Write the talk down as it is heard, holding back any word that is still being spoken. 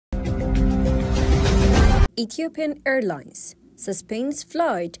Ethiopian Airlines suspends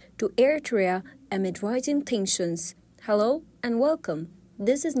flight to Eritrea amid rising tensions. Hello and welcome.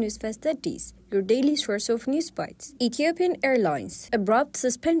 This is Newsfast 30s, your daily source of news bites. Ethiopian Airlines' abrupt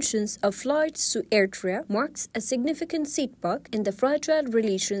suspensions of flights to Eritrea marks a significant setback in the fragile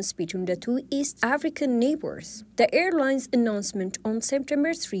relations between the two East African neighbors. The airline's announcement on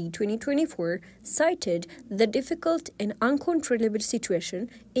September 3, 2024, cited the difficult and uncontrollable situation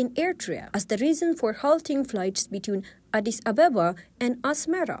in Eritrea as the reason for halting flights between Addis Ababa and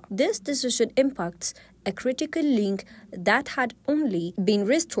Asmara. This decision impacts a critical link that had only been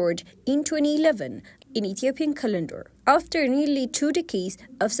restored in 2011 in Ethiopian calendar. After nearly 2 decades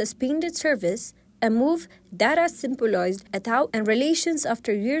of suspended service, a move that has symbolized a thaw in relations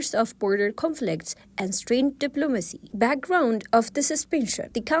after years of border conflicts and strained diplomacy. Background of the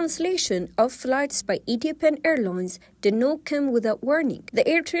suspension: the cancellation of flights by Ethiopian Airlines did not come without warning. The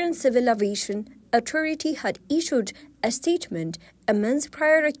Eritrean Civil Aviation Authority had issued a statement a month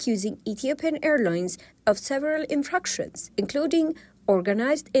prior accusing Ethiopian Airlines of several infractions, including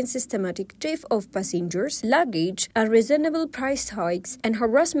organized and systematic theft of passengers, luggage, unreasonable price hikes, and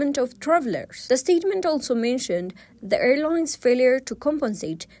harassment of travelers. The statement also mentioned the airline's failure to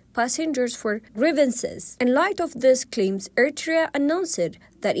compensate passengers for grievances. In light of these claims, Eritrea announced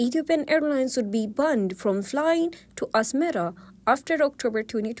that Ethiopian Airlines would be banned from flying to Asmara after October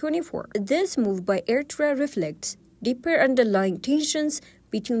 2024. This move by Eritrea reflects deeper underlying tensions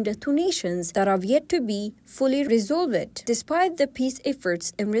between the two nations that have yet to be fully resolved. Despite the peace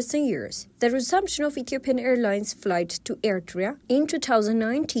efforts in recent years, the resumption of Ethiopian Airlines flights to Eritrea in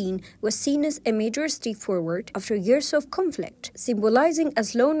 2019 was seen as a major step forward after years of conflict, symbolizing a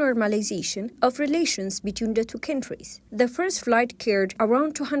slow normalization of relations between the two countries. The first flight carried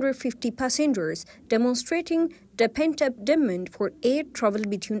around 250 passengers, demonstrating the pent-up demand for air travel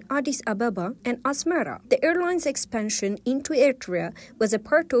between Addis Ababa and Asmara. The airline's expansion into Eritrea was a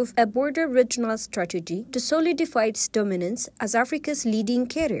part of a broader regional strategy to solidify its dominance as Africa's leading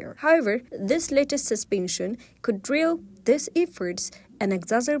carrier. However, this latest suspension could derail these efforts and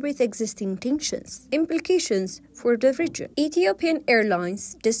exacerbate existing tensions. Implications for the region: Ethiopian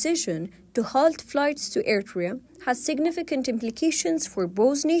Airlines' decision to halt flights to Eritrea has significant implications for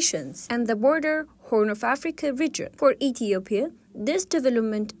both nations and the broader Horn of Africa region. For Ethiopia, this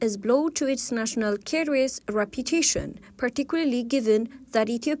development is a blow to its national carrier's reputation, particularly given that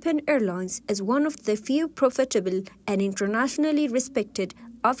Ethiopian Airlines is one of the few profitable and internationally respected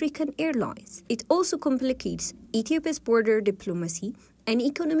African airlines. It also complicates Ethiopia's border diplomacy and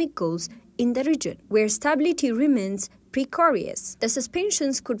economic goals in the region, where stability remains precarious. The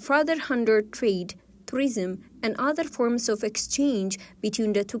suspensions could further hinder trade, tourism, and other forms of exchange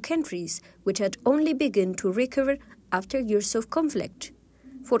between the two countries, which had only begun to recover after years of conflict.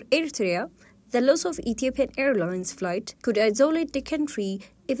 For Eritrea, the loss of Ethiopian Airlines flight could isolate the country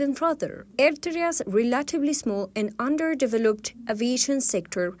even further. Eritrea's relatively small and underdeveloped aviation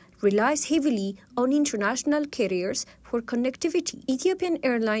sector relies heavily on international carriers for connectivity. Ethiopian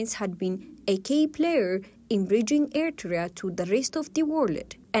Airlines had been a key player in bridging Eritrea to the rest of the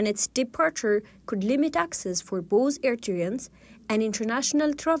world, and its departure could limit access for both Eritreans and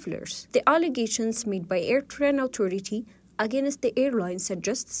international travelers. The allegations made by Eritrean authority against the airline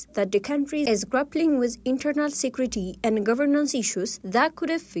suggests that the country is grappling with internal security and governance issues that could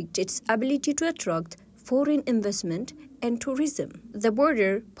affect its ability to attract foreign investment and tourism. The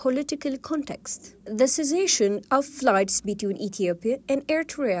broader political context: the cessation of flights between Ethiopia and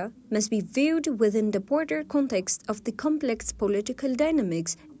Eritrea must be viewed within the broader context of the complex political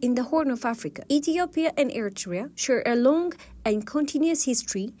dynamics in the Horn of Africa. Ethiopia and Eritrea share a long and continuous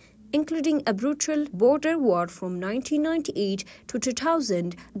history, including a brutal border war from 1998 to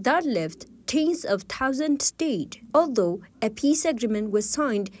 2000 that left tens of thousands dead. Although a peace agreement was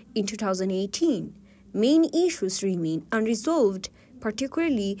signed in 2018, many issues remain unresolved,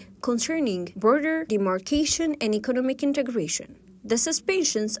 particularly concerning border demarcation and economic integration. The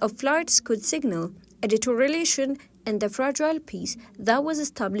suspensions of flights could signal a deterioration in the fragile peace that was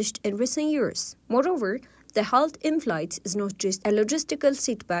established in recent years. Moreover, the halt in flights is not just a logistical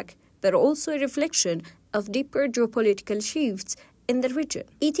setback, but also a reflection of deeper geopolitical shifts in the region.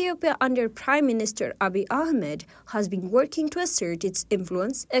 Ethiopia, under Prime Minister Abiy Ahmed, has been working to assert its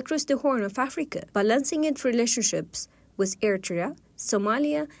influence across the Horn of Africa, balancing its relationships with Eritrea,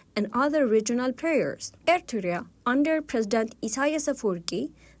 Somalia, and other regional players. Eritrea, under President Isaias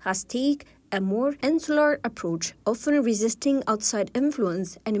Afwerki, has taken a more insular approach, often resisting outside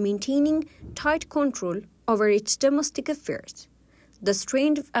influence and maintaining tight control over its domestic affairs. The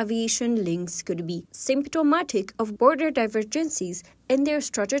strained aviation links could be symptomatic of border divergences in their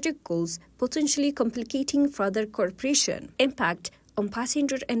strategic goals, potentially complicating further cooperation. Impact on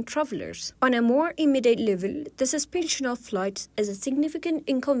passengers and travelers. On a more immediate level, the suspension of flights is a significant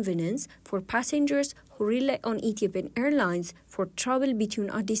inconvenience for passengers who rely on Ethiopian Airlines for travel between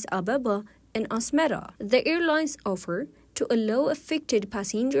Addis Ababa and Asmara. The airlines offer to allow affected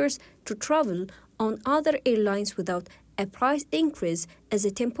passengers to travel on other airlines without a price increase as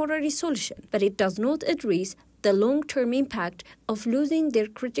a temporary solution, but it does not address the long-term impact of losing their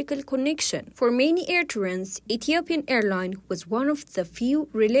critical connection. For many Eritreans, Ethiopian Airlines was one of the few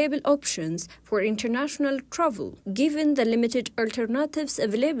reliable options for international travel, given the limited alternatives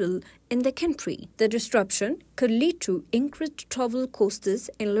available in the country. The disruption could lead to increased travel costs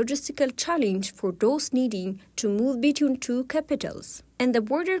and logistical challenge for those needing to move between two capitals. In the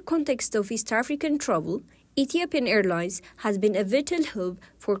broader context of East African travel, Ethiopian Airlines has been a vital hub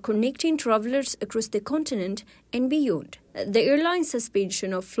for connecting travelers across the continent and beyond. The airline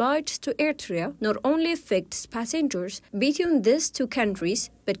suspension of flights to Eritrea not only affects passengers between these two countries,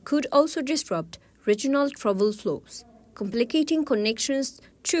 but could also disrupt regional travel flows, complicating connections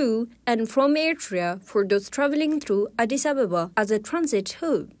to and from Eritrea for those traveling through Addis Ababa as a transit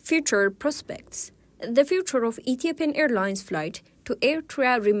hub. Future prospects. The future of Ethiopian Airlines flight to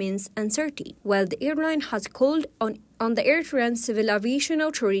Eritrea remains uncertain. While the airline has called on the Eritrean Civil Aviation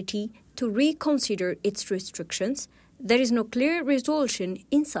Authority to reconsider its restrictions, there is no clear resolution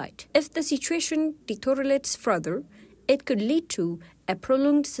in sight. If the situation deteriorates further, it could lead to a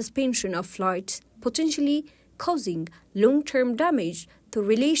prolonged suspension of flights, potentially causing long-term damage to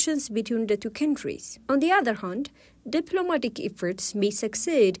relations between the two countries. On the other hand, diplomatic efforts may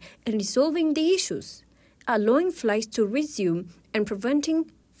succeed in resolving the issues, allowing flights to resume and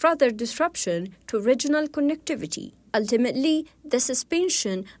preventing further disruption to regional connectivity. Ultimately, the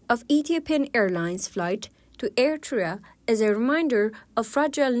suspension of Ethiopian Airlines flight to Eritrea is a reminder of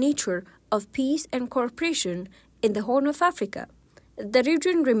fragile nature of peace and cooperation in the Horn of Africa. The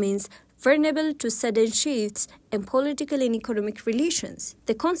region remains vulnerable to sudden shifts in political and economic relations.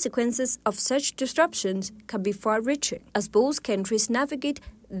 The consequences of such disruptions can be far-reaching. As both countries navigate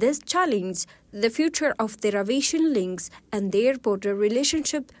this challenge, the future of their aviation links and their border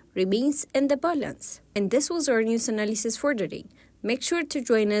relationship remains in the balance. And this was our news analysis for today. Make sure to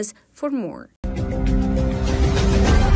join us for more.